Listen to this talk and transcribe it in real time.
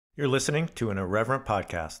You're listening to an Irreverent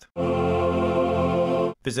podcast.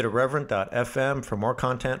 Visit irreverent.fm for more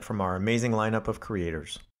content from our amazing lineup of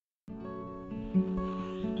creators.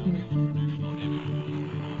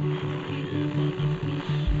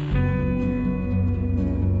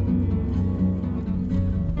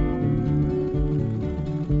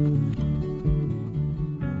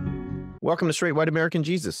 Welcome to Straight White American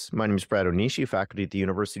Jesus. My name is Brad Onishi, faculty at the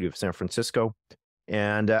University of San Francisco.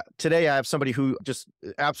 And today I have somebody who just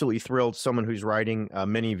absolutely thrilled, someone who's writing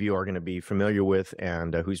many of you are going to be familiar with,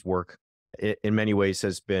 and whose work in many ways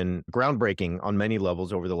has been groundbreaking on many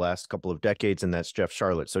levels over the last couple of decades, and that's Jeff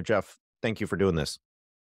Sharlet. So Jeff, thank you for doing this.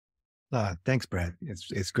 Thanks, Brad.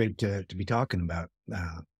 It's great to be talking about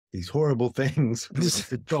these horrible things.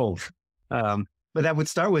 But that would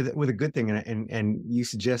start with a good thing, and you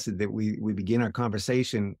suggested that we begin our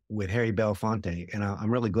conversation with Harry Belafonte, and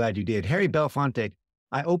I'm really glad you did. Harry Belafonte,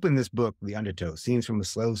 I opened this book, The Undertow, Scenes from a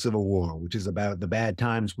Slow Civil War, which is about the bad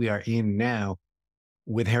times we are in now,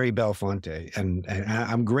 with Harry Belafonte, and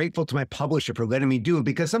I'm grateful to my publisher for letting me do it,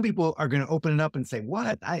 because some people are going to open it up and say,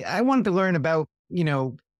 "What? I wanted to learn about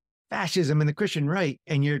fascism and the Christian right,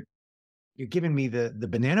 and you're giving me the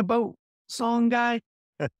banana boat song guy."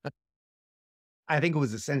 I think it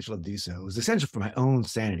was essential to do so. It was essential for my own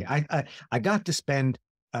sanity. I got to spend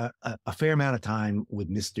a fair amount of time with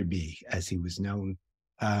Mr. B, as he was known,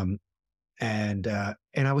 and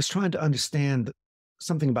I was trying to understand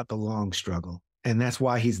something about the long struggle, and that's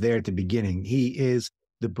why he's there at the beginning. He is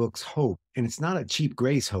the book's hope, and it's not a cheap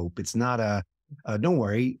grace hope. It's not a don't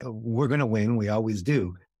worry, we're going to win. We always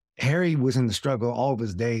do. Harry was in the struggle all of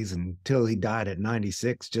his days until he died at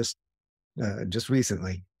 96, just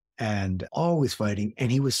recently. And always fighting.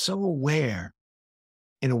 And he was so aware,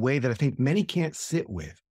 in a way that I think many can't sit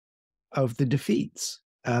with, of the defeats.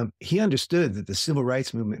 He understood that the civil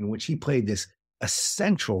rights movement, in which he played this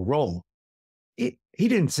essential role, he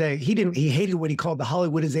hated what he called the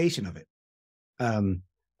Hollywoodization of it.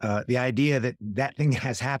 The idea that thing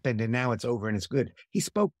has happened and now it's over and it's good. He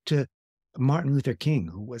spoke to Martin Luther King,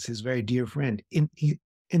 who was his very dear friend, in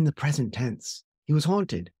the present tense. He was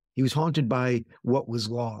haunted. He was haunted by what was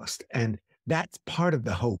lost. And that's part of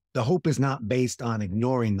the hope. The hope is not based on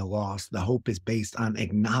ignoring the loss. The hope is based on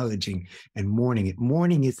acknowledging and mourning it.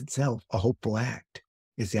 Mourning is itself a hopeful act.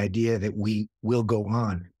 It's the idea that we will go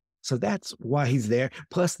on. So that's why he's there.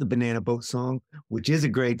 Plus the Banana Boat song, which is a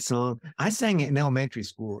great song. I sang it in elementary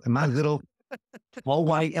school, in my little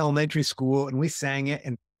all-white elementary school, and we sang it.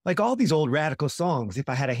 And like all these old radical songs, If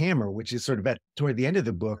I Had a Hammer, which is sort of toward the end of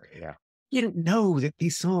the book, Yeah. You didn't know that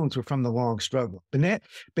these songs were from the long struggle.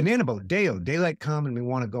 Banana Boat, Daylight Come and We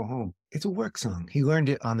Want to Go Home. It's a work song. He learned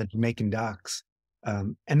it on the Jamaican docks.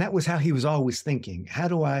 And that was how he was always thinking. How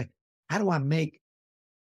do I make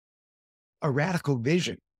a radical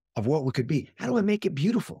vision of what we could be? How do I make it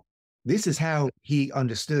beautiful? This is how he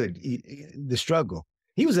understood the struggle.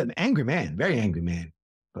 He was an angry man, very angry man.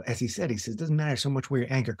 But as he says, it doesn't matter so much where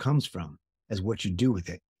your anger comes from as what you do with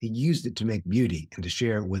it. He used it to make beauty and to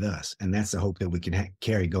share it with us. And that's the hope that we can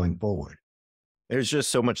carry going forward. There's just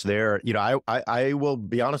so much there. I will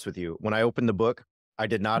be honest with you. When I opened the book, I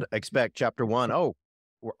did not expect chapter 1. Oh,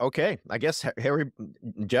 okay. I guess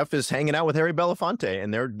Jeff is hanging out with Harry Belafonte,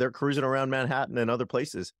 and they're cruising around Manhattan and other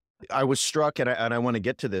places. I was struck, and I want to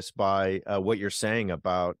get to this, by what you're saying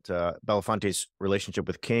about Belafonte's relationship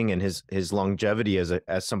with King and his longevity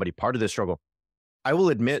as somebody part of this struggle. I will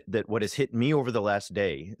admit that what has hit me over the last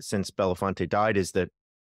day since Belafonte died is that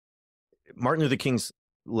Martin Luther King's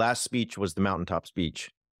last speech was the mountaintop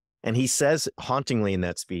speech. And he says hauntingly in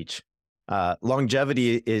that speech,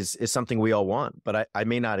 longevity is something we all want, but I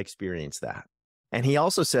may not experience that. And he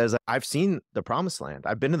also says, I've seen the promised land.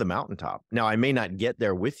 I've been to the mountaintop. Now, I may not get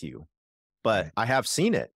there with you, but I have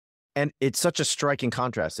seen it. And it's such a striking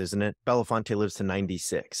contrast, isn't it? Belafonte lives to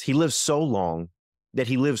 96. He lives so long that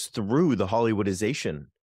he lives through the Hollywoodization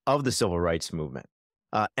of the civil rights movement.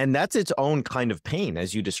 And that's its own kind of pain,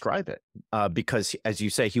 as you describe it, because, as you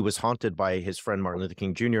say, he was haunted by his friend Martin Luther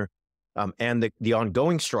King Jr. And the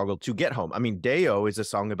ongoing struggle to get home. I mean, Day-O is a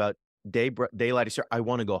song about daylight is here. I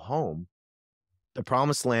want to go home. The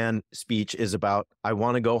Promised Land speech is about, I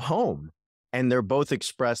want to go home. And they're both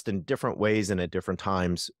expressed in different ways and at different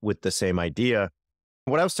times with the same idea.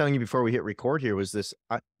 What I was telling you before we hit record here was this.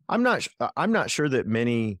 I'm not sure that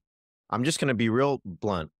many, I'm just going to be real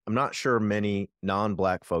blunt. I'm not sure many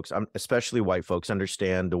non-Black folks, especially white folks,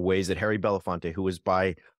 understand the ways that Harry Belafonte, who was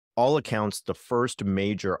by all accounts the first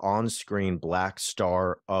major on-screen Black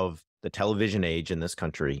star of the television age in this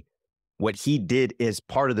country, what he did as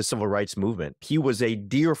part of the civil rights movement. He was a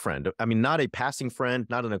dear friend. I mean, not a passing friend,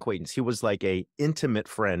 not an acquaintance. He was like a intimate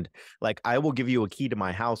friend, like I will give you a key to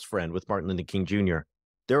my house friend with Martin Luther King Jr.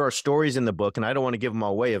 There are stories in the book, and I don't want to give them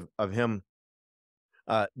all away, of him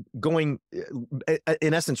going,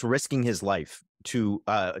 in essence, risking his life to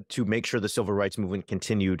make sure the civil rights movement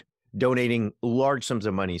continued, donating large sums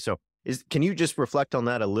of money. So can you just reflect on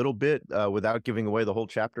that a little bit without giving away the whole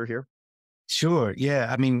chapter here? Sure. Yeah.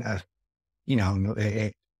 I mean, you know,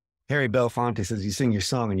 Harry Belafonte says you sing your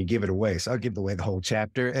song and you give it away. So I'll give away the whole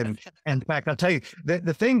chapter. And in fact, I'll tell you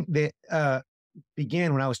the thing that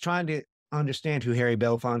began when I was trying to understand who Harry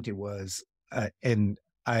Belafonte was, and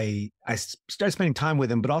I started spending time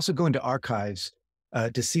with him, but also going to archives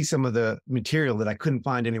to see some of the material that I couldn't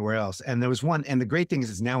find anywhere else. And there was one, and the great thing is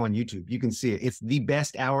it's now on YouTube. You can see it. It's the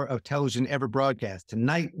best hour of television ever broadcast.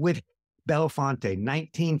 Tonight with Belafonte,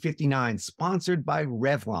 1959, sponsored by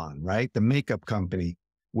Revlon, right? The makeup company,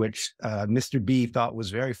 which Mr. B thought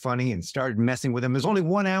was very funny and started messing with him. There's only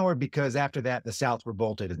 1 hour because after that, the South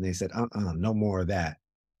revolted and they said, no more of that.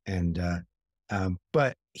 And,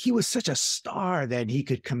 but he was such a star that he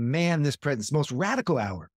could command this presence, most radical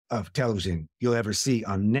hour of television you'll ever see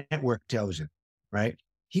on network television, right?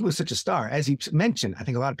 He was such a star. As he mentioned, I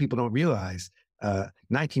think a lot of people don't realize,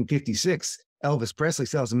 1956, Elvis Presley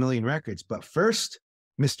sells 1 million records, but first,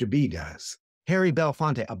 Mr. B does. Harry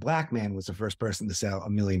Belafonte, a black man, was the first person to sell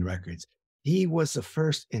 1 million records. He was the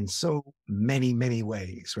first in so many, many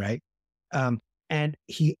ways, right? And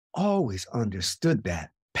he always understood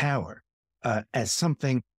that power as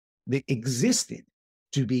something that existed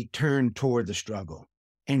to be turned toward the struggle.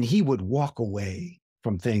 And he would walk away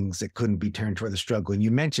from things that couldn't be turned toward the struggle. And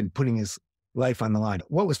you mentioned putting his life on the line.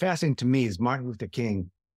 What was fascinating to me is Martin Luther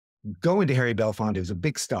King going to Harry Belafonte was a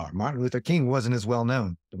big star. Martin Luther King wasn't as well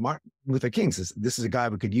known. But Martin Luther King says, this is a guy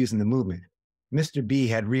we could use in the movement. Mr. B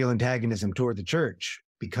had real antagonism toward the church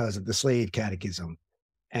because of the slave catechism.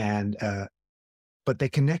 And, but they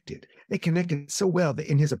connected. They connected so well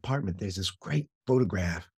that in his apartment, there's this great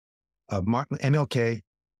photograph of Martin, MLK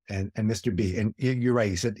and Mr. B. And you're right.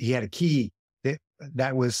 He said he had a key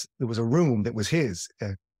there was a room that was his,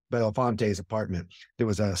 Belafonte's apartment. There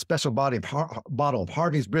was a special bottle of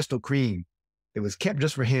Harvey's Bristol cream. It was kept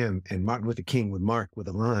just for him. And Martin Luther King would mark with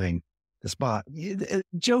a line, the spot,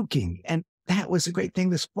 joking. And that was a great thing.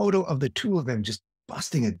 This photo of the two of them just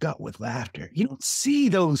busting a gut with laughter. You don't see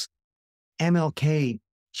those MLK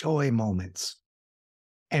joy moments.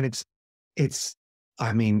 And it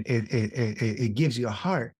gives you a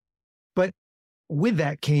heart. But with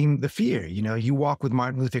that came the fear. You know, you walk with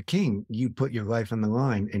Martin Luther King, you put your life on the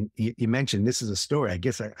line. And you mentioned this is a story I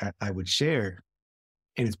guess I would share.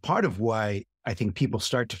 And it's part of why I think people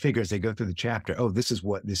start to figure as they go through the chapter, oh, this is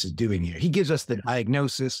what this is doing here. He gives us the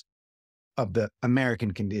diagnosis of the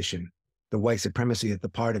American condition, the white supremacy at the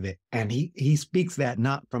part of it. And he speaks that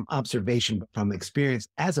not from observation, but from experience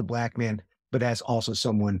as a black man, but as also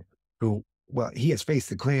someone who, well, he has faced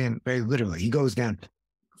the Klan very literally. He goes down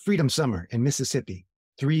Freedom Summer in Mississippi.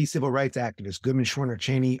 3 civil rights activists, Goodman, Schwerner,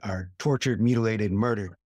 Cheney, are tortured, mutilated,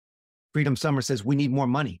 murdered. Freedom Summer says, we need more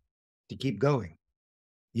money to keep going.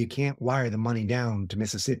 You can't wire the money down to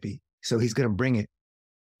Mississippi. So he's going to bring it,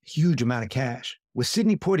 huge amount of cash. With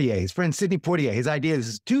Sidney Poitier, his friend Sidney Poitier, his idea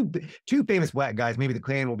is two famous black guys, maybe the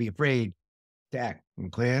Klan will be afraid to act. And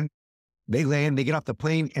the Klan, they land, they get off the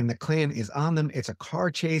plane, and the Klan is on them. It's a car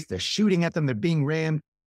chase. They're shooting at them. They're being rammed.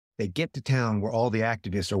 They get to town where all the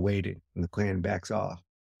activists are waiting, and the Klan backs off,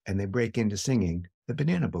 and they break into singing the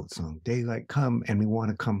Banana Boat song, Daylight Come, and we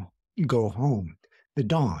want to go home. The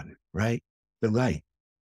dawn, right? The light.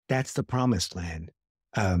 That's the promised land.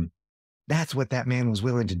 That's what that man was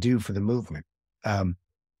willing to do for the movement. And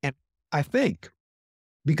I think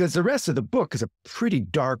because the rest of the book is a pretty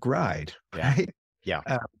dark ride, right? Yeah.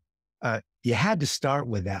 You had to start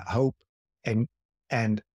with that hope. And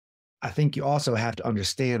I think you also have to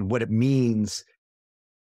understand what it means.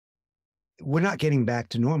 We're not getting back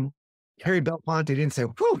to normal. Harry Belafonte didn't say,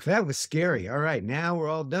 whew, that was scary. All right, now we're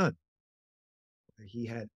all done. He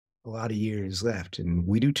had a lot of years left, and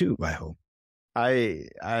we do too, I hope.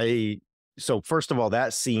 So first of all,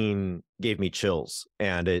 that scene gave me chills,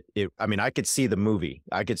 and I mean, I could see the movie.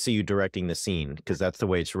 I could see you directing the scene because that's the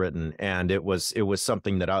way it's written. And it was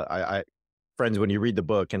something that I friends, when you read the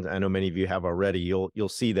book, and I know many of you have already, you'll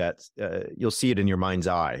see that, you'll see it in your mind's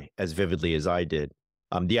eye as vividly as I did.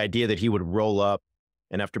 The idea that he would roll up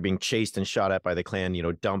and after being chased and shot at by the Klan,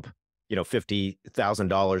 dump,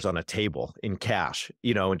 $50,000 on a table in cash,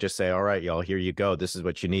 and just say, all right, y'all, here you go. This is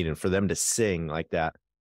what you need. And for them to sing like that,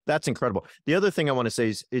 that's incredible. The other thing I want to say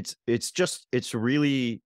is it's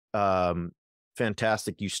really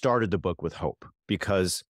fantastic you started the book with hope,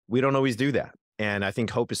 because we don't always do that. And I think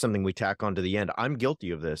hope is something we tack on to the end. I'm guilty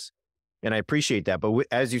of this, and I appreciate that. But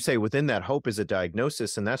as you say, within that hope is a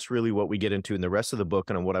diagnosis, and that's really what we get into in the rest of the book,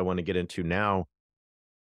 and what I want to get into now.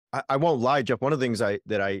 I won't lie, Jeff. One of the things I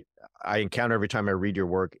encounter every time I read your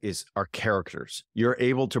work is our characters. You're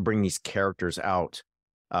able to bring these characters out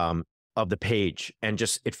of the page, and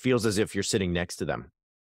just it feels as if you're sitting next to them.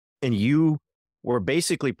 And you were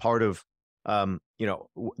basically part of, the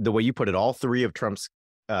way you put it, all three of Trump's,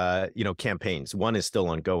 campaigns. One is still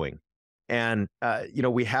ongoing. And,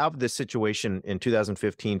 we have this situation in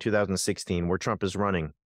 2015, 2016, where Trump is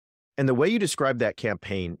running. And the way you describe that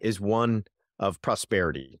campaign is one of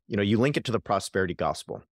prosperity. You link it to the prosperity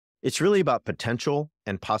gospel. It's really about potential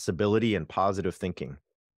and possibility and positive thinking.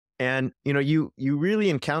 And, you really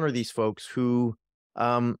encounter these folks who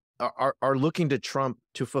are looking to Trump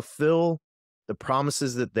to fulfill the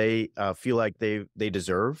promises that they feel like they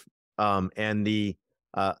deserve, and the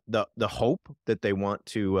hope that they want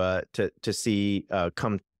to see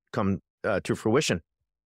come to fruition.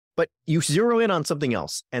 But you zero in on something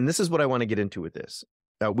else, and this is what I want to get into with this.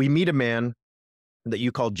 We meet a man that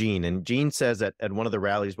you call Gene, and Gene says at one of the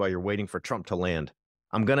rallies while you're waiting for Trump to land,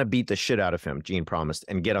 "I'm going to beat the shit out of him," Gene promised,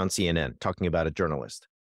 "and get on CNN," talking about a journalist.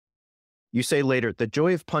 You say later, "The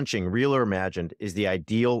joy of punching, real or imagined, is the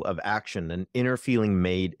ideal of action, an inner feeling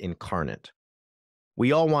made incarnate.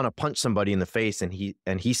 We all want to punch somebody in the face, and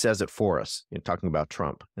he says it for us." Talking about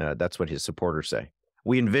Trump. That's what his supporters say.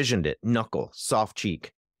 "We envisioned it, knuckle, soft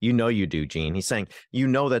cheek. You know you do, Gene." He's saying,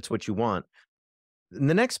 that's what you want. In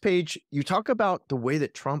the next page, you talk about the way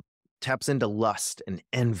that Trump taps into lust and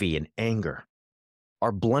envy and anger,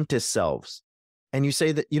 our bluntest selves. And you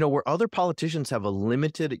say that, where other politicians have a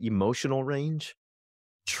limited emotional range,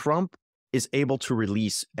 Trump is able to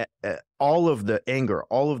release all of the anger,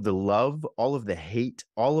 all of the love, all of the hate,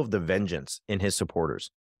 all of the vengeance in his supporters.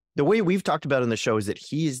 The way we've talked about in the show is that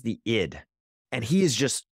he is the id, and he is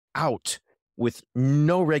just out with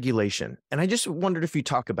no regulation. And I just wondered if you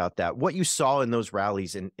talk about that, what you saw in those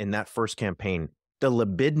rallies in that first campaign, the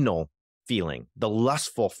libidinal feeling, the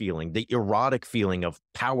lustful feeling, the erotic feeling of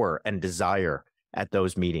power and desire at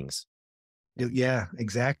those meetings. Yeah,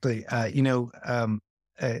 exactly.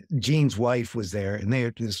 Gene's wife was there, and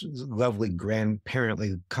they're this lovely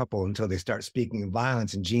grandparently couple until they start speaking of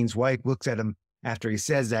violence. And Gene's wife looks at him after he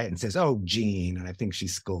says that and says, "Oh, Gene." And I think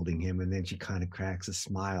she's scolding him. And then she kind of cracks a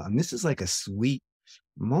smile. And this is like a sweet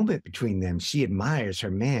moment between them. She admires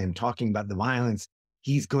her man talking about the violence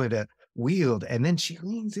he's going to wield. And then she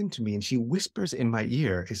leans into me and she whispers in my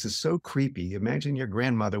ear. This is so creepy. Imagine your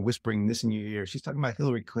grandmother whispering this in your ear. She's talking about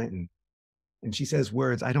Hillary Clinton. And she says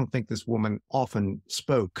words I don't think this woman often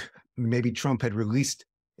spoke. Maybe Trump had released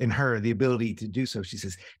in her the ability to do so. She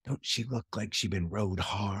says, "Don't she look like she'd been rode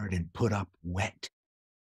hard and put up wet?"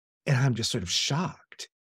 And I'm just sort of shocked.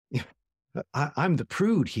 I'm the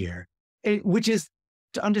prude here, which is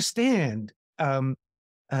to understand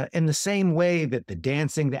in the same way that the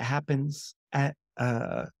dancing that happens at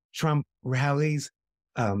Trump rallies,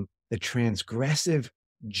 the transgressive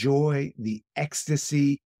joy, the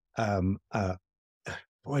ecstasy,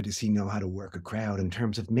 boy, does he know how to work a crowd in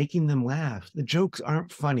terms of making them laugh. The jokes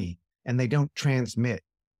aren't funny and they don't transmit.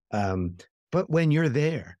 But when you're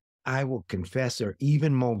there, I will confess there are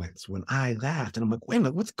even moments when I laughed and I'm like, wait a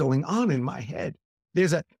minute, what's going on in my head?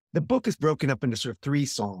 The book is broken up into sort of 3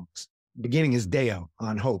 songs. The beginning is Deo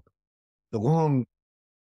on hope. The long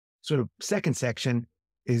sort of second section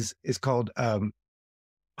is called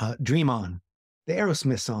Dream On, the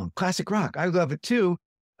Aerosmith song, classic rock. I love it too.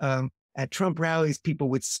 At Trump rallies, people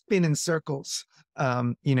would spin in circles,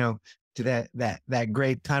 to that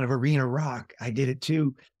great kind of arena rock. I did it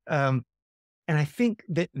too. And I think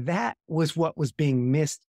that was what was being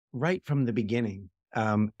missed right from the beginning.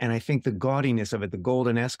 And I think the gaudiness of it, the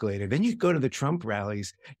golden escalator. Then you go to the Trump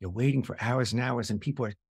rallies, you're waiting for hours and hours, and people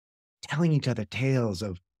are telling each other tales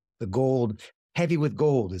of the gold. Heavy with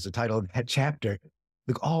Gold is the title of that chapter.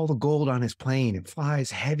 All the gold on his plane. It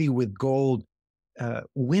flies heavy with gold.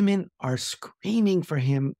 Women are screaming for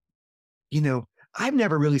him. I've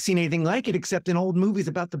never really seen anything like it except in old movies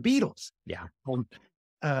about the Beatles. Yeah.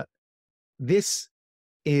 This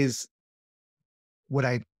is what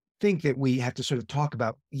I think that we have to sort of talk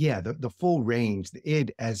about. Yeah, the full range, the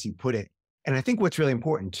id, as you put it. And I think what's really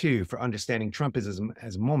important too for understanding Trumpism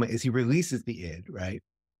as a moment is he releases the id, right?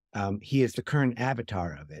 He is the current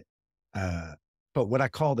avatar of it. But what I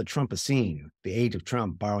call the Trumpocene, the age of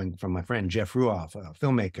Trump, borrowing from my friend Jeff Ruoff, a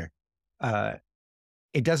filmmaker,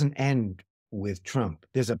 it doesn't end with Trump.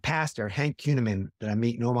 There's a pastor, Hank Kuhneman, that I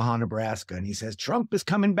meet in Omaha, Nebraska, and he says, Trump is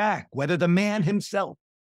coming back, whether the man himself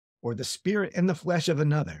or the spirit and the flesh of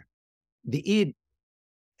another. The id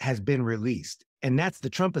has been released. And that's the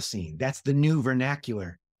Trumpocene. That's the new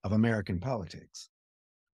vernacular of American politics.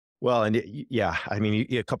 Well, and yeah, I mean,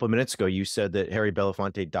 a couple of minutes ago, you said that Harry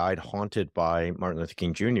Belafonte died haunted by Martin Luther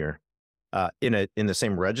King Jr. In the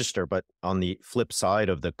same register, but on the flip side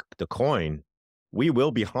of the coin, we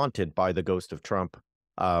will be haunted by the ghost of Trump,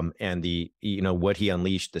 and what he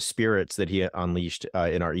unleashed, the spirits that he unleashed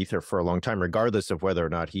in our ether for a long time, regardless of whether or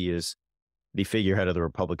not he is the figurehead of the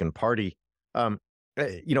Republican Party. One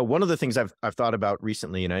of the things I've thought about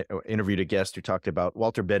recently, and I interviewed a guest who talked about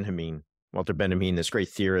Walter Benjamin, this great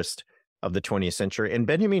theorist of the 20th century, and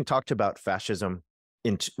Benjamin talked about fascism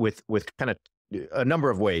with kind of a number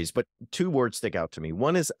of ways, but two words stick out to me.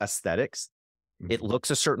 One is aesthetics. It looks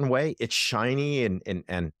a certain way. It's shiny and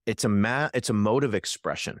it's a mode of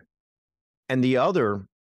expression. And the other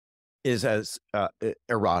is as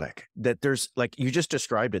erotic, that there's, like you just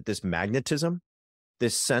described it, this magnetism,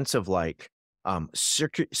 this sense of like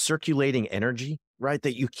circulating energy, right?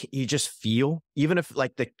 That you just feel, even if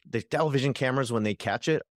like the television cameras, when they catch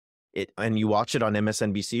it and you watch it on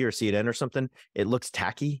MSNBC or CNN or something, it looks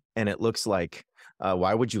tacky and it looks like,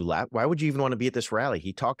 why would you laugh? Why would you even want to be at this rally?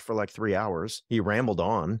 He talked for like 3 hours. He rambled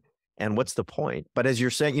on. And what's the point? But as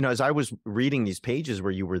you're saying, as I was reading these pages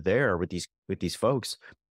where you were there with these folks,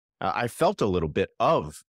 I felt a little bit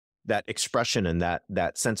of that expression and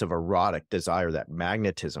that sense of erotic desire, that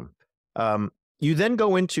magnetism. You then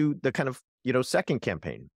go into the kind of, second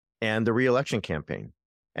campaign and the reelection campaign,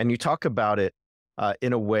 and you talk about it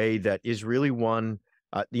in a way that is really one,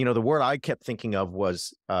 the word I kept thinking of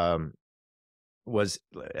was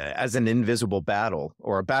as an invisible battle,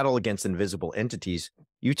 or a battle against invisible entities.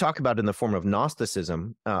 You talk about it in the form of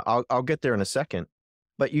Gnosticism. I'll get there in a second,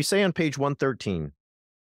 but you say on page 113,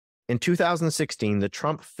 in 2016, the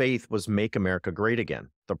Trump faith was Make America Great Again,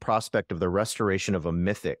 the prospect of the restoration of a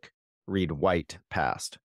mythic, read white,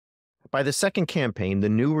 past. By the second campaign, the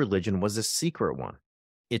new religion was a secret one,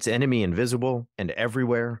 its enemy invisible and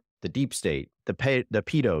everywhere, the deep state, the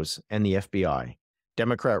pedos, and the FBI,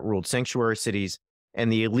 Democrat-ruled sanctuary cities,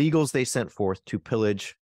 and the illegals they sent forth to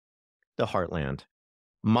pillage the heartland.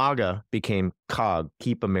 MAGA became COG,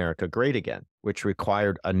 Keep America Great Again, which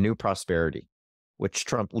required a new prosperity, which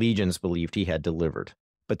Trump legions believed he had delivered,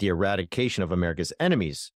 but the eradication of America's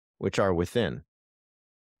enemies, which are within.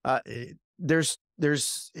 There's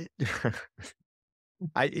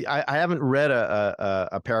I haven't read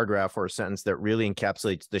a paragraph or a sentence that really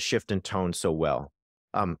encapsulates the shift in tone so well.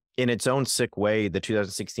 In its own sick way, the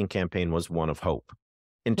 2016 campaign was one of hope.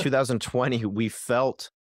 In 2020, we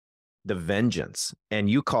felt the vengeance, and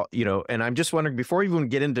and I'm just wondering, before we even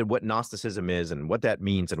get into what Gnosticism is and what that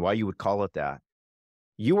means and why you would call it that,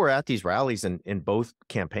 you were at these rallies in both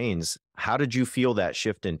campaigns. How did you feel that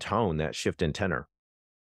shift in tone, that shift in tenor?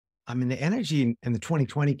 I mean, the energy in the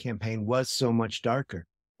 2020 campaign was so much darker,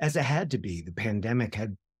 as it had to be. The pandemic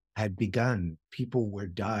had begun. People were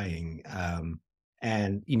dying.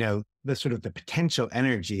 And, the sort of the potential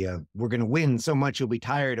energy of, we're going to win so much, you'll be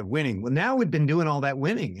tired of winning. Well, now we've been doing all that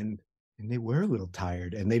winning, and they were a little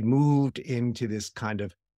tired, and they'd moved into this kind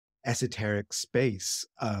of esoteric space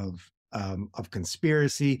of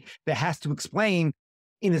conspiracy that has to explain,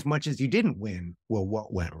 in as much as you didn't win, well,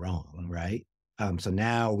 what went wrong, right? So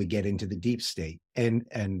now we get into the deep state, and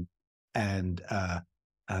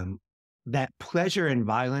that pleasure and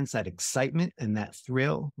violence, that excitement and that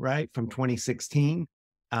thrill, right, from 2016,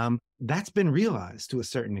 that's been realized to a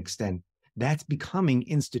certain extent. That's becoming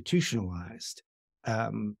institutionalized,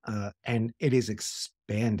 and it is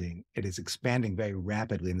expanding. It is expanding very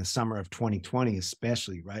rapidly in the summer of 2020,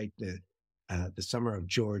 especially, right? The summer of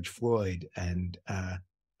George Floyd, and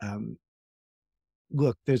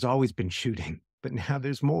look, there's always been shooting, but now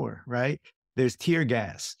there's more, right? There's tear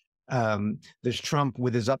gas. There's Trump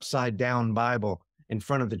with his upside down Bible in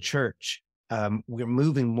front of the church. We're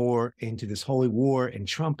moving more into this holy war, and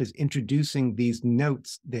Trump is introducing these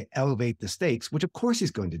notes that elevate the stakes, which of course he's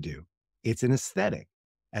going to do. It's an aesthetic,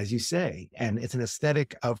 as you say, and it's an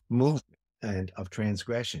aesthetic of movement and of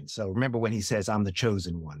transgression. So remember when he says, I'm the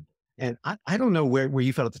chosen one. And I don't know where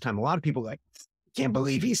you felt at the time. A lot of people can't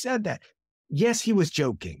believe he said that. Yes, he was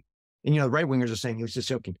joking. And, right-wingers are saying he was just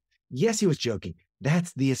joking. Yes, he was joking.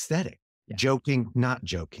 That's the aesthetic. Yeah. Joking, not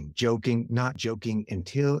joking. Joking, not joking,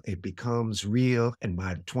 until it becomes real. And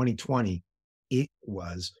by 2020, it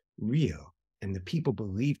was real. And the people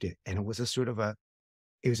believed it. And it was a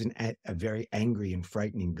very angry and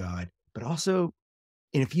frightening God. But also,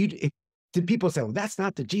 and to people say, well, that's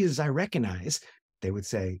not the Jesus I recognize, they would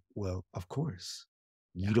say, well, of course,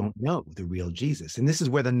 you don't know the real Jesus. And this is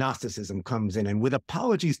where the Gnosticism comes in. And with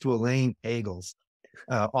apologies to Elaine Pagels,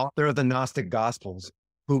 author of the Gnostic Gospels,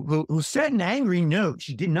 who said an angry note.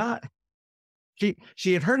 She did not,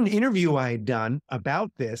 she had heard an interview I had done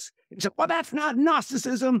about this. And she said, well, that's not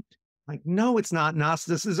Gnosticism. Like, no, it's not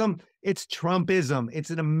Gnosticism. It's Trumpism. It's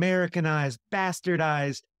an Americanized,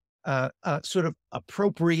 bastardized sort of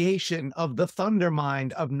appropriation of the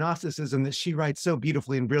thundermind of Gnosticism that she writes so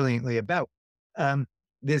beautifully and brilliantly about.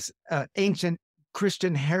 This ancient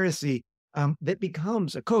Christian heresy that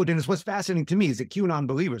becomes a code. And it's what's fascinating to me is that QAnon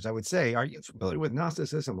believers, I would say, are you familiar with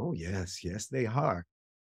Gnosticism? Oh, yes, yes, they are.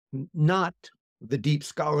 Not the deep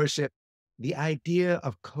scholarship, the idea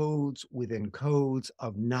of codes within codes,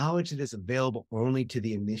 of knowledge that is available only to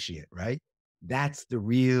the initiate, right? That's the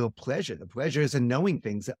real pleasure. The pleasure is in knowing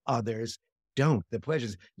things that others don't. The pleasure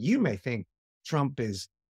is, you may think Trump has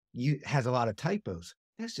a lot of typos.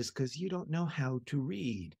 That's just because you don't know how to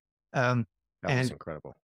read. That's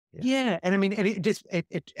incredible. Yeah. And I mean, and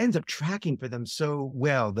it ends up tracking for them so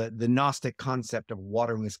well, the Gnostic concept of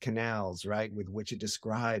waterless canals, right? With which it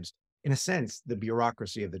describes, in a sense, the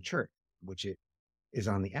bureaucracy of the church, which it is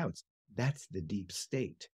on the outs. That's the deep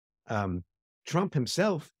state. Trump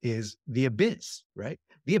himself is the abyss, right?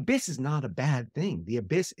 The abyss is not a bad thing. The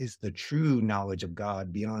abyss is the true knowledge of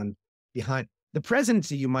God behind the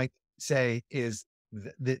presidency. You might say is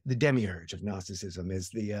the demiurge of Gnosticism, is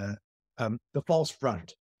the false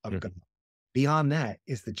front of God. Beyond that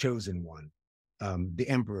is the chosen one, the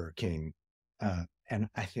emperor king. And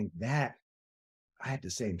I think that, I have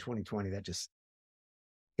to say, in 2020,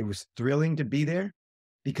 it was thrilling to be there,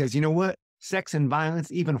 because you know what? Sex and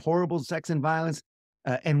violence, even horrible sex and violence,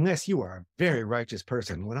 unless you are a very righteous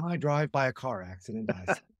person. When I drive by a car accident,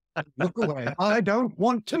 I look away. I don't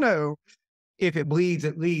want to know. If it bleeds,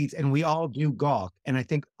 it leads. And we all do gawk. And I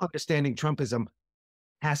think understanding Trumpism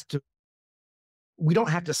we don't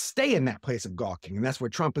have to stay in that place of gawking. And that's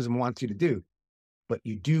what Trumpism wants you to do. But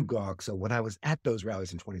you do gawk. So when I was at those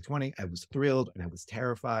rallies in 2020, I was thrilled and I was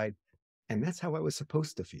terrified. And that's how I was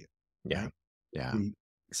supposed to feel. Yeah. Right? Yeah. Be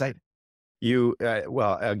excited.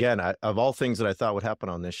 Well, again, of all things that I thought would happen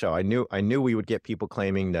on this show, I knew we would get people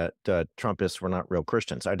claiming that Trumpists were not real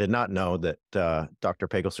Christians. I did not know that Dr.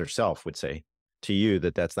 Pagels herself would say to you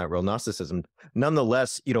that that's not real Gnosticism.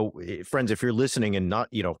 Nonetheless, friends, if you're listening and not,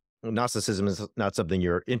 Gnosticism is not something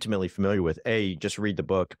you're intimately familiar with, just read the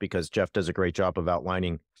book, because Jeff does a great job of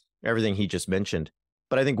outlining everything he just mentioned.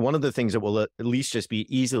 But I think one of the things that will at least just be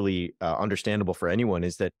easily understandable for anyone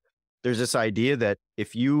is that there's this idea that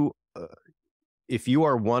if you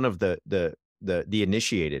are one of the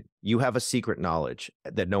initiated, you have a secret knowledge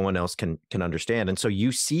that no one else can understand. And so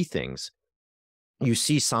you see things, you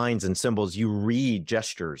see signs and symbols, you read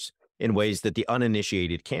gestures in ways that the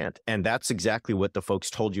uninitiated can't. And that's exactly what the folks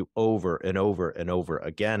told you over and over and over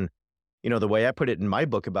again. The way I put it in my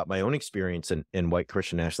book about my own experience in white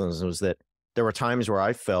Christian nationalism was that there were times where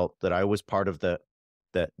I felt that I was part of the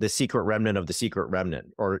secret remnant of the secret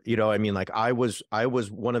remnant, or, like I was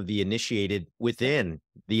one of the initiated within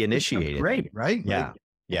the initiated. Great, right? Yeah. Like,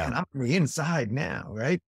 yeah. And I'm on the inside now,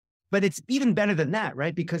 right? But it's even better than that,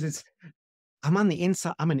 right? Because I'm on the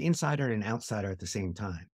inside, I'm an insider and an outsider at the same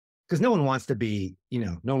time. Because no one wants to be,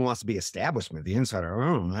 no one wants to be establishment, the insider.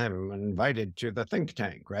 Oh, I'm invited to the think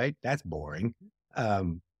tank, right? That's boring.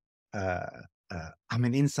 I'm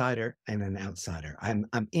an insider and an outsider. I'm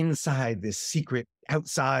inside this secret,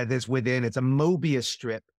 outside this within. It's a Mobius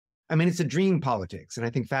strip. I mean, it's a dream politics. And I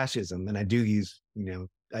think fascism, and I do use,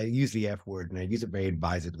 I use the F word and I use it very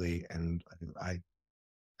advisedly. And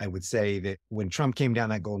I would say that when Trump came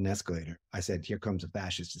down that golden escalator, I said, here comes a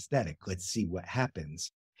fascist aesthetic. Let's see what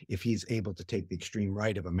happens if he's able to take the extreme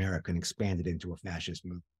right of America and expand it into a fascist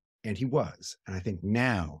movement. And he was. And I think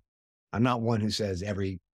now, I'm not one who says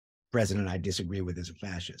every president I disagree with is a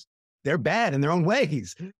fascist. They're bad in their own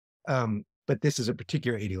ways. But this is a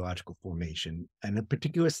particular ideological formation and a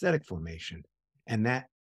particular aesthetic formation. And that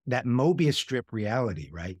Mobius strip reality,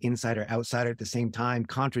 right? Insider, outsider at the same time,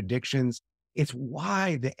 contradictions. It's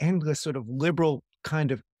why the endless sort of liberal kind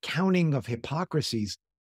of counting of hypocrisies.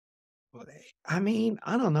 I mean,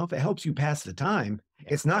 I don't know if it helps you pass the time.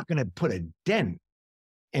 It's not going to put a dent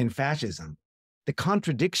in fascism. The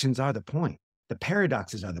contradictions are the point. The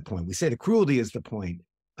paradoxes are the point. We say the cruelty is the point.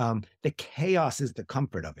 The chaos is the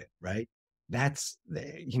comfort of it, right? That's,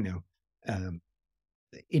 it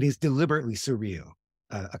is deliberately surreal,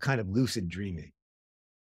 a kind of lucid dreaming.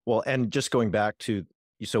 Well, and just going back to,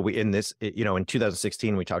 so in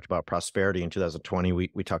 2016, we talked about prosperity. In 2020, we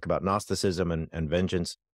talk about Gnosticism and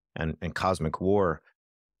vengeance. and cosmic war.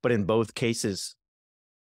 But in both cases,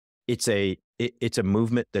 it's a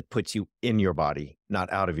movement that puts you in your body,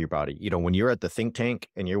 not out of your body. You know, when you're at the think tank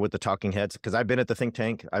and you're with the talking heads, because I've been at the think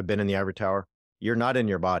tank, I've been in the ivory tower, you're not in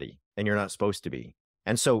your body and you're not supposed to be.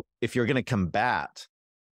 And so if you're going to combat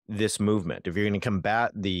this movement, if you're going to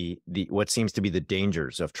combat the what seems to be the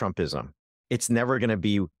dangers of Trumpism, it's never going to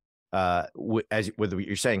be as with what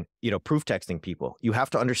you're saying, you know, proof texting people. You have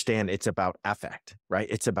to understand it's about affect, right?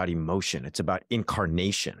 It's about emotion. It's about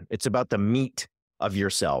incarnation. It's about the meat of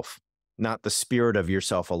yourself, not the spirit of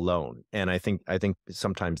yourself alone. And I think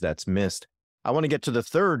sometimes that's missed. I want to get to the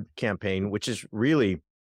third campaign, which is really,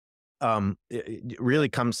 it really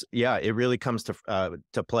comes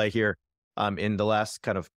to play here in the last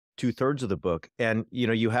kind of 2/3 of the book. And you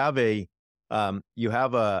know, you have a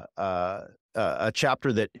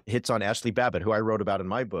chapter that hits on Ashli Babbitt, who I wrote about in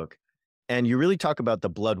my book, and you really talk about the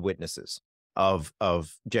blood witnesses of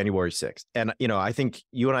January 6th. And you know, I think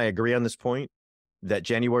you and I agree on this point, that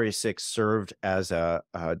January 6th served as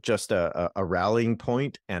just a rallying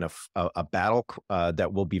point and a battle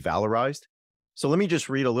that will be valorized. So let me just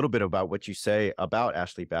read a little bit about what you say about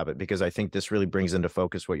Ashli Babbitt, because I think this really brings into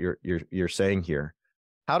focus what you're saying here.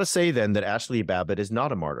 How to say then that Ashli Babbitt is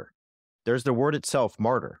not a martyr? There's the word itself,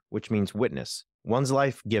 martyr, which means witness, one's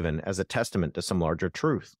life given as a testament to some larger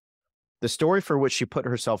truth. The story for which she put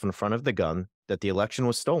herself in front of the gun, that the election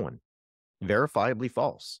was stolen, verifiably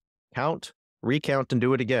false. Count, recount, and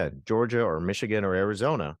do it again, Georgia or Michigan or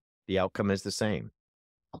Arizona, the outcome is the same.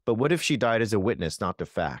 But what if she died as a witness, not to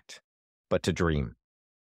fact, but to dream?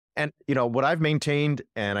 And, you know, what I've maintained,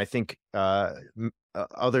 and I think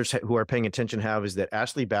others who are paying attention have, is that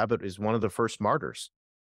Ashli Babbitt is one of the first martyrs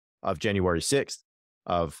of January 6th,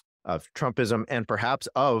 of Trumpism, and perhaps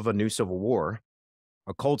of a new civil war,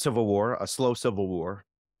 a cold civil war, a slow civil war,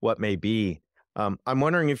 what may be. I'm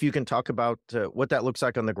wondering if you can talk about what that looks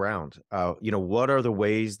like on the ground. You know, what are the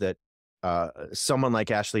ways that someone like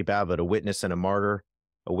Ashli Babbitt, a witness and a martyr,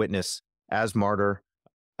 a witness as martyr,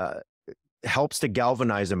 helps to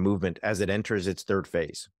galvanize a movement as it enters its third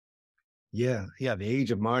phase? Yeah, the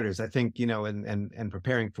age of martyrs. I think, you know, and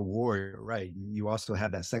preparing for war, you're right. You also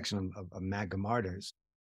have that section of MAGA martyrs,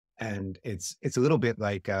 and it's a little bit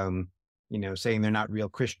like you know, saying they're not real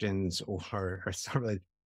Christians, or sort of like,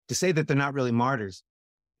 to say that they're not really martyrs.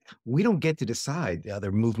 We don't get to decide the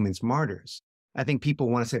other movement's martyrs. I think people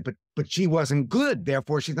want to say, but she wasn't good,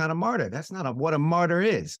 therefore she's not a martyr. That's not what a martyr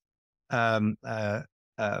is.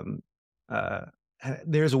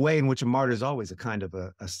 There's a way in which a martyr is always a kind of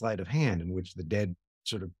a sleight of hand, in which the dead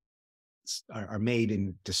sort of are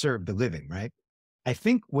made to serve the living, right? I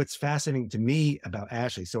think what's fascinating to me about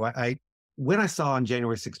Ashli, so when I saw on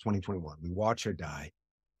January 6, 2021, we watch her die,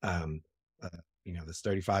 you know, this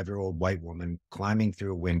 35-year-old white woman climbing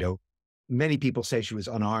through a window. Many people say she was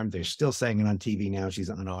unarmed. They're still saying it on TV now, she's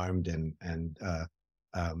unarmed. And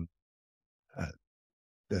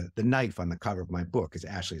the knife on the cover of my book is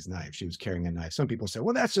Ashli's knife. She was carrying a knife. Some people say,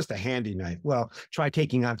 well, that's just a handy knife. Well, try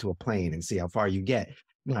taking onto a plane and see how far you get.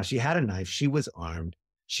 Now, she had a knife. She was armed.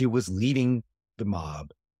 She was leading the mob,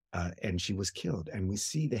 and she was killed. And we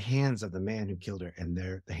see the hands of the man who killed her, and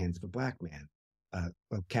they're the hands of a Black man,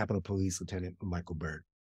 Capitol Police Lieutenant Michael Byrd.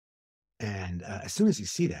 And as soon as you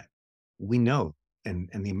see that, we know, and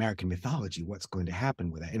the American mythology, what's going to happen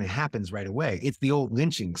with that. And it happens right away. It's the old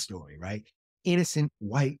lynching story, right? Innocent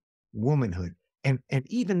white womanhood. And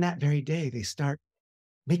even that very day, they start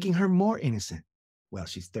making her more innocent. Well,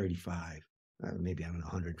 she's 35, maybe, I don't know,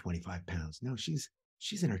 125 pounds. No, she's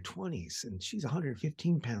in her 20s, and she's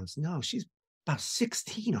 115 pounds. No, she's about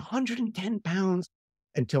 16, 110 pounds.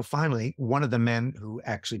 Until finally, one of the men who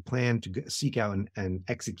actually planned to seek out and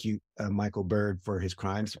execute Michael Byrd for his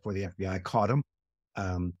crimes before the FBI caught him,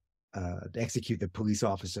 to execute the police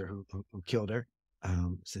officer who killed her,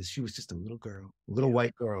 says she was just a little girl, a little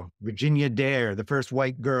white girl. Virginia Dare, the first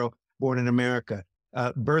white girl born in America.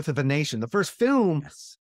 Birth of a Nation, the first film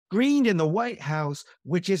screened in the White House,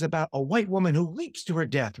 which is about a white woman who leaps to her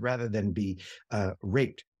death rather than be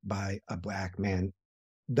raped by a Black man.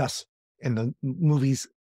 Thus, in the movie's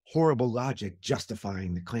horrible logic,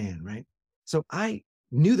 justifying the Klan, right? So I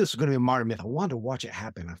knew this was going to be a martyr myth. I wanted to watch it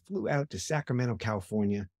happen. I flew out to Sacramento,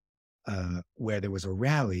 California, where there was a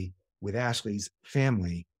rally with Ashli's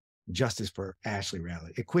family, Justice for Ashli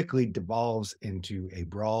rally. It quickly devolves into a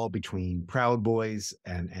brawl between Proud Boys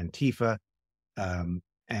and Antifa.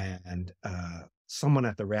 Someone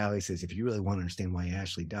at the rally says, if you really want to understand why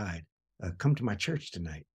Ashli died, come to my church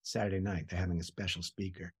tonight, Saturday night. They're having a special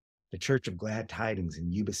speaker. The Church of Glad Tidings in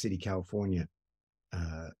Yuba City, California,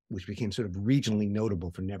 which became sort of regionally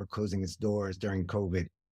notable for never closing its doors during COVID,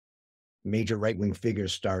 major right-wing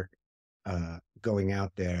figures start going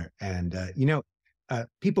out there. And,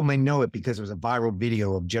 people may know it because there was a viral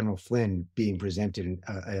video of General Flynn being presented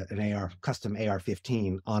an custom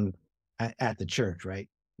AR-15 at the church, right?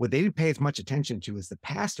 What they didn't pay as much attention to is the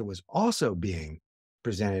pastor was also being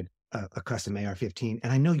presented a custom AR-15.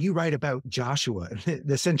 And I know you write about Joshua,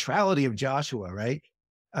 the centrality of Joshua, right?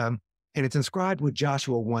 And it's inscribed with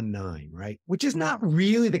Joshua 1:9, right? Which is not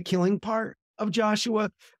really the killing part of Joshua,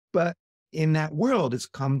 but in that world, it's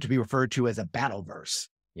come to be referred to as a battle verse,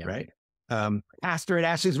 right? Pastor at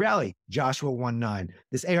Ashli's rally, Joshua 1:9.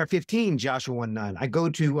 This AR-15, Joshua 1:9. I go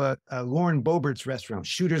to Lauren Boebert's restaurant,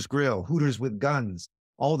 Shooter's Grill, Hooters with Guns,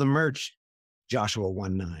 all the merch, Joshua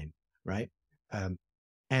 1:9, right?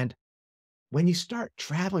 And when you start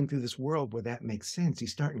traveling through this world where that makes sense, you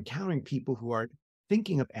start encountering people who are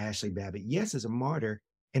thinking of Ashli Babbitt, yes, as a martyr,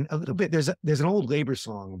 and a little bit, there's an old labor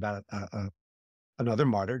song about another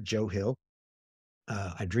martyr, Joe Hill.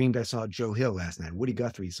 I dreamed I saw Joe Hill last night, Woody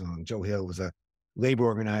Guthrie song. Joe Hill was a labor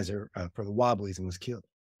organizer for the Wobblies and was killed.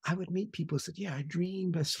 I would meet people who said, yeah, I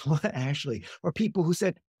dreamed I saw Ashli. Or people who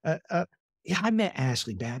said, yeah, I met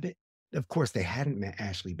Ashli Babbitt. Of course, they hadn't met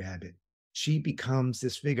Ashli Babbitt. She becomes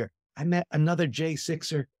this figure. I met another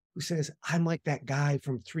J6er who says, I'm like that guy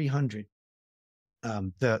from 300.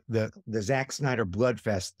 The Zack Snyder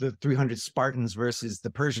Bloodfest, the 300 Spartans versus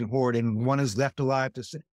the Persian horde, and one is left alive to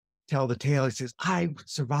tell the tale. He says, I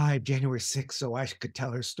survived January 6th, so I could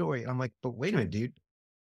tell her story. I'm like, but wait a minute, dude.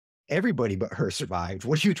 Everybody but her survived.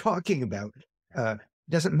 What are you talking about?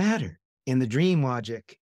 Doesn't matter. In the dream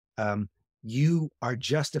logic, you are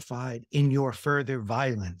justified in your further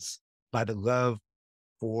violence by the love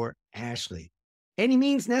for Ashli. Any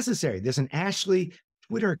means necessary. There's an Ashli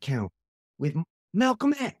Twitter account with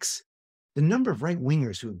Malcolm X. The number of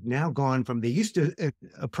right-wingers who have now gone from, they used to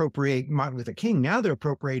appropriate Martin Luther King, now they're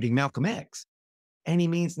appropriating Malcolm X. Any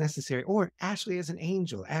means necessary. Or Ashli as an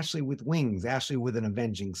angel, Ashli with wings, Ashli with an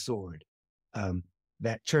avenging sword.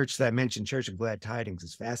 That church that I mentioned, Church of Glad Tidings,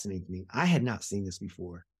 is fascinating to me. I had not seen this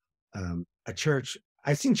before. A church,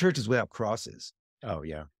 I've seen churches without crosses. Oh,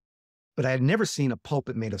 yeah. But I had never seen a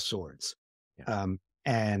pulpit made of swords. Yeah.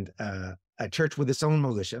 And a church with its own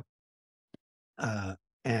militia.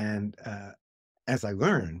 As I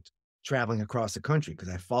learned, traveling across the country, because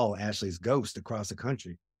I follow Ashli's ghost across the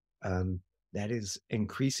country, that is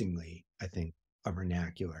increasingly, I think, a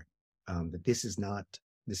vernacular. That this is not,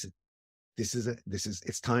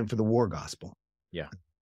 it's time for the war gospel. Yeah.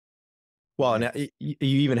 Well, and you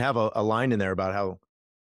even have a line in there about how,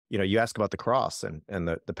 you ask about the cross, and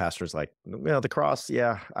the pastor's like, well, the cross,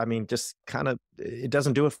 yeah, I mean, just kind of, it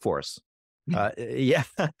doesn't do it for us. Yeah.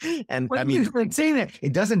 And well, I mean, saying that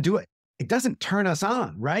it doesn't do it. It doesn't turn us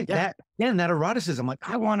on, right? Yeah. That eroticism, like,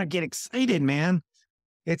 I want to get excited, man.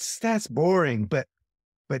 That's boring. But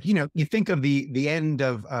you think of the end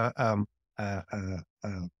of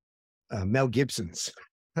Mel Gibson's,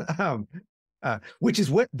 which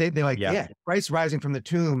is what they're like, yeah, Christ rising from the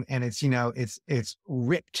tomb, and it's it's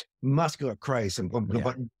ripped, muscular Christ, and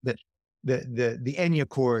the Enya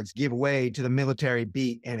chords give way to the military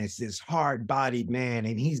beat, and it's this hard-bodied man,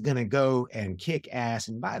 and he's gonna go and kick ass.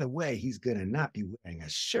 And by the way, he's gonna not be wearing a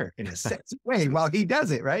shirt in a sexy way while he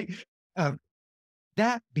does it, right?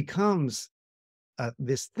 That becomes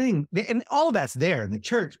this thing, and all that's there in the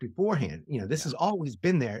church beforehand. This has always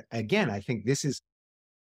been there. Again, I think this is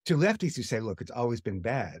to lefties who say, look, it's always been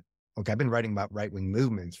bad. Look, I've been writing about right-wing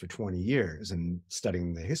movements for 20 years and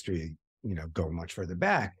studying the history, going much further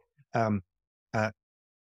back. I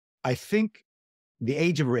think the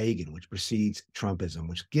age of Reagan, which precedes Trumpism,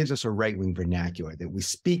 which gives us a right-wing vernacular that we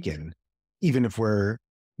speak in, even if we're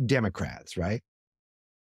Democrats, right?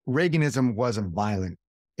 Reaganism was a violent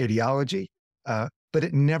ideology, but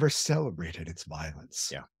it never celebrated its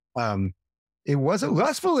violence. Yeah. It was a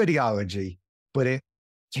lustful ideology, but it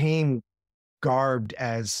came garbed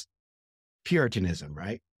as Puritanism,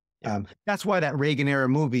 right? That's why that Reagan era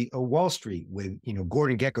movie, Wall Street, with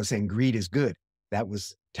Gordon Gekko saying greed is good, that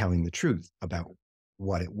was telling the truth about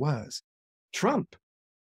what it was. Trump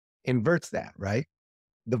inverts that, right?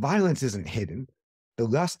 The violence isn't hidden, the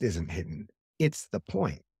lust isn't hidden. It's the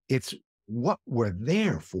point. It's what we're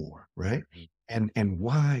there for, right? And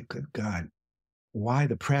why, good God, why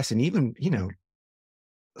the press and even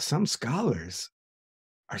some scholars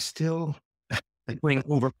are still going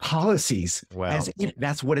over policies. Wow. As if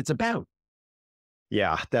that's what it's about.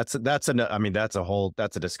 Yeah, that's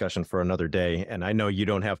a discussion for another day. And I know you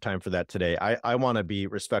don't have time for that today. I want to be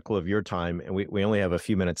respectful of your time, and we only have a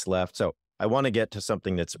few minutes left. So I want to get to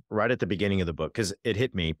something that's right at the beginning of the book, because it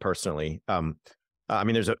hit me personally. I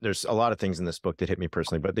mean, there's a lot of things in this book that hit me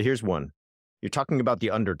personally, but here's one. You're talking about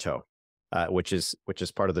the undertow, which is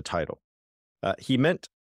part of the title. He meant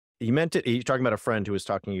it. He's talking about a friend who was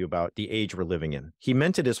talking to you about the age we're living in. He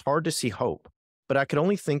meant it as hard to see hope, but I could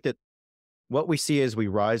only think that what we see as we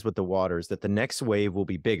rise with the waters, that the next wave will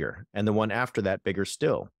be bigger, and the one after that bigger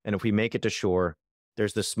still. And if we make it to shore,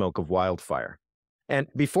 there's the smoke of wildfire. And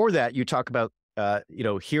before that, you talk about,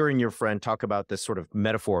 hearing your friend talk about this sort of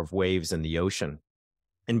metaphor of waves in the ocean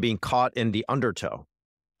and being caught in the undertow,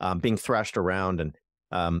 being thrashed around.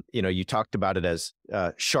 And, you talked about it as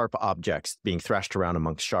sharp objects being thrashed around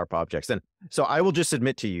amongst sharp objects. And so I will just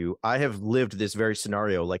admit to you, I have lived this very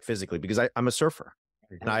scenario, like physically, because I'm a surfer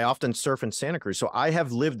and I often surf in Santa Cruz. So I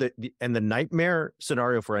have lived and the nightmare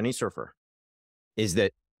scenario for any surfer is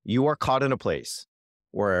that you are caught in a place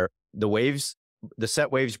where the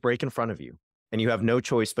set waves break in front of you and you have no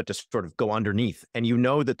choice but to sort of go underneath. And you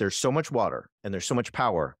know that there's so much water and there's so much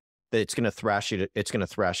power that it's going to thrash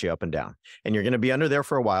you up and down. And you're going to be under there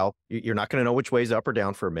for a while. You're not going to know which way's up or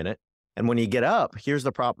down for a minute. And when you get up, here's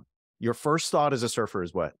the problem. Your first thought as a surfer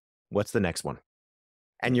is what? What's the next one?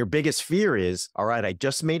 And your biggest fear is, all right, I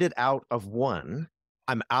just made it out of one.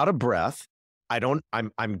 I'm out of breath. I'm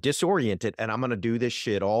disoriented and I'm going to do this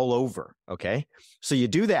shit all over. Okay. So you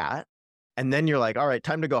do that. And then you're like, all right,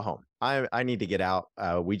 time to go home. I need to get out.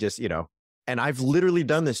 And I've literally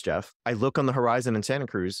done this, Jeff. I look on the horizon in Santa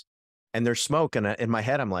Cruz and there's smoke. And in my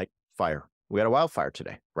head, I'm like, fire. We had a wildfire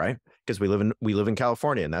today, right? Because we live in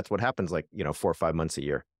California and that's what happens 4 or 5 months a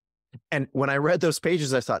year. And when I read those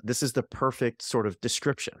pages, I thought this is the perfect sort of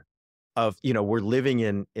description of, we're living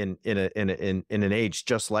in an age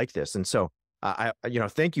just like this. And so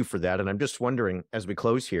thank you for that. And I'm just wondering, as we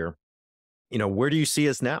close here, where do you see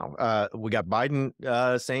us now? We got Biden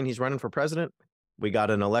saying he's running for president. We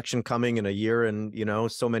got an election coming in a year and,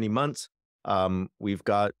 so many months. We've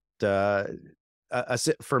got,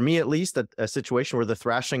 for me at least, a situation where the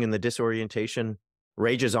thrashing and the disorientation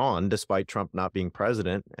rages on despite Trump not being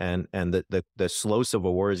president. And the slow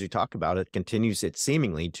civil war, as you talk about it, continues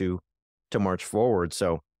seemingly to march forward.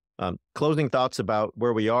 So closing thoughts about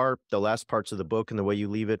where we are, the last parts of the book and the way you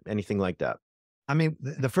leave it, anything like that. I mean,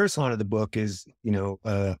 the first line of the book is,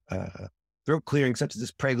 throat clearing such as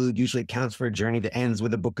this prelude usually accounts for a journey that ends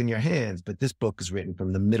with a book in your hands. But this book is written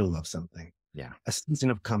from the middle of something. Yeah. A season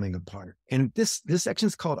of coming apart. And this section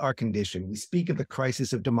is called Our Condition. We speak of the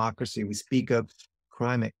crisis of democracy. We speak of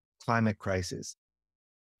climate crisis.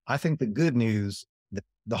 I think the good news,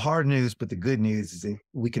 the hard news, but the good news is that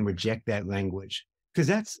we can reject that language because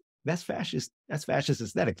that's fascist. That's fascist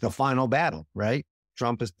aesthetic. The final battle, right?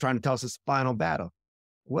 Trump is trying to tell us it's the final battle.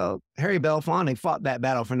 Well, Harry Belafonte fought that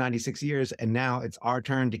battle for 96 years, and now it's our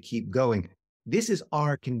turn to keep going. This is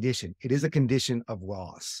our condition. It is a condition of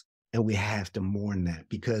loss, and we have to mourn that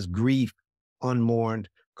because grief unmourned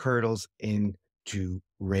curdles into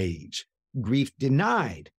rage. Grief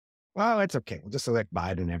denied, well, it's okay. We'll just elect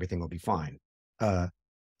Biden and everything will be fine.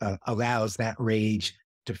 Allows that rage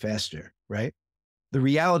to fester, right? The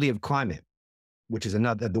reality of climate, which is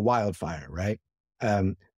the wildfire, right?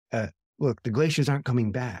 Look, the glaciers aren't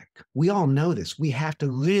coming back. We all know this. We have to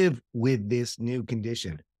live with this new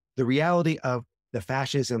condition. The reality of the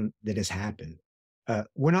fascism that has happened.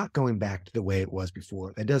 We're not going back to the way it was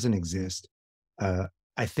before. That doesn't exist.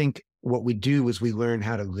 I think what we do is we learn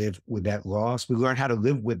how to live with that loss. We learn how to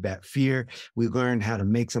live with that fear. We learn how to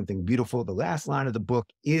make something beautiful. The last line of the book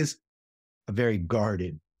is a very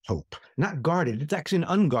guarded hope. Not guarded, it's actually an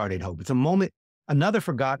unguarded hope. It's a moment, another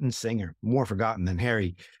forgotten singer, more forgotten than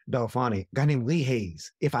Harry Belafonte, a guy named Lee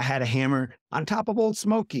Hayes. If I Had a Hammer on Top of Old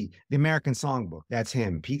Smoky, the American Songbook. That's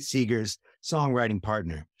him, Pete Seeger's songwriting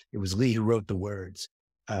partner. It was Lee who wrote the words.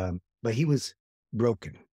 But he was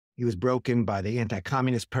broken. He was broken by the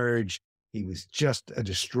anti-communist purge. He was just a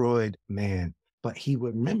destroyed man. But he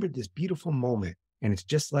remembered this beautiful moment. And it's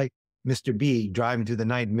just like Mr. B driving through the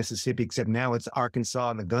night in Mississippi, except now it's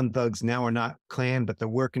Arkansas and the gun thugs now are not Klan, but they're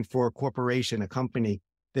working for a corporation, a company.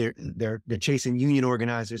 They're chasing union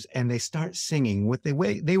organizers and they start singing. What they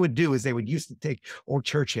would do is they would used to take old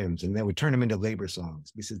church hymns and they would turn them into labor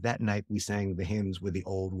songs. Because that night we sang the hymns with the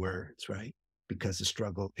old words, right? Because the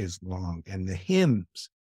struggle is long and the hymns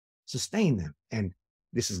sustain them. And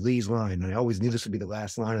this is Lee's line. And I always knew this would be the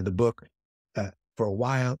last line of the book. For a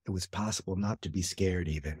while, it was possible not to be scared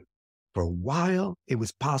even. For a while, it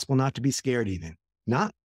was possible not to be scared even.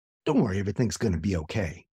 Not, don't worry, everything's going to be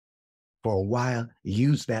okay. For a while,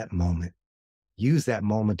 use that moment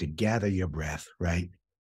to gather your breath, right?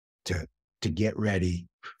 To get ready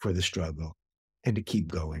for the struggle and to keep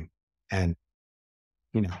going. And,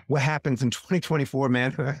 what happens in 2024,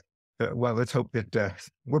 man, well, let's hope that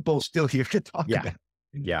we're both still here to talk Yeah. about.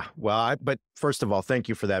 Yeah. Well, but first of all, thank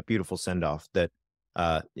you for that beautiful send off. That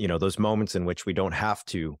those moments in which we don't have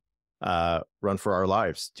to run for our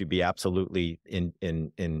lives, to be absolutely in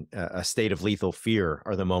a state of lethal fear,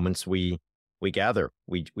 are the moments we gather,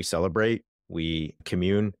 we celebrate, we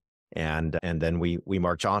commune, and then we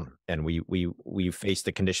march on, and we face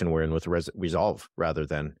the condition we're in with resolve rather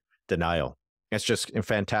than denial. It's just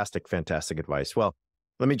fantastic advice. Well,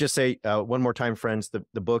 let me just say one more time, friends,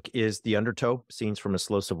 the book is The Undertow, Scenes from a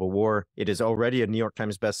Slow Civil War. It is already a New York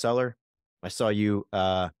Times bestseller. I saw you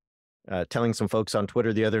telling some folks on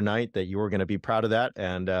Twitter the other night that you were going to be proud of that.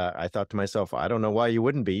 And I thought to myself, I don't know why you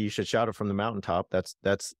wouldn't be. You should shout it from the mountaintop.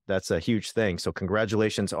 That's a huge thing. So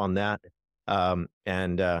congratulations on that.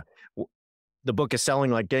 The book is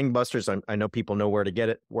selling like gangbusters. I know people know where to get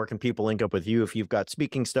it. Where can people link up with you if you've got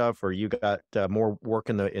speaking stuff or you got more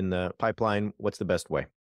work in the pipeline? What's the best way?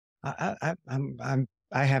 I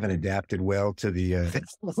haven't adapted well to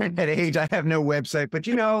that age. I have no website, but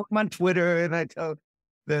I'm on Twitter and I tell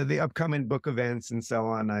the upcoming book events and so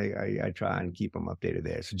on. I try and keep them updated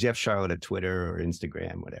there. So Jeff Sharlet at Twitter or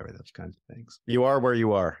Instagram, whatever, those kinds of things. You are where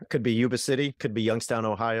you are. Could be Yuba City, could be Youngstown,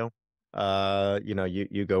 Ohio.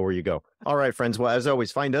 You go where you go. All right, friends. Well, as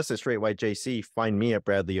always, find us at Straight White JC. Find me at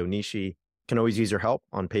Bradley Onishi. Can always use your help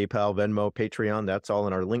on PayPal, Venmo, Patreon. That's all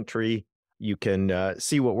in our link tree. You can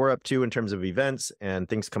see what we're up to in terms of events and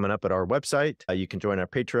things coming up at our website. You can join our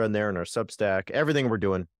Patreon there and our Substack. Everything we're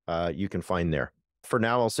doing, you can find there. For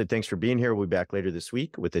now, I'll say thanks for being here. We'll be back later this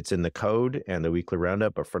week with It's in the Code and the weekly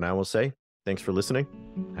roundup. But for now, we'll say thanks for listening.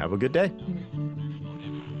 Have a good day.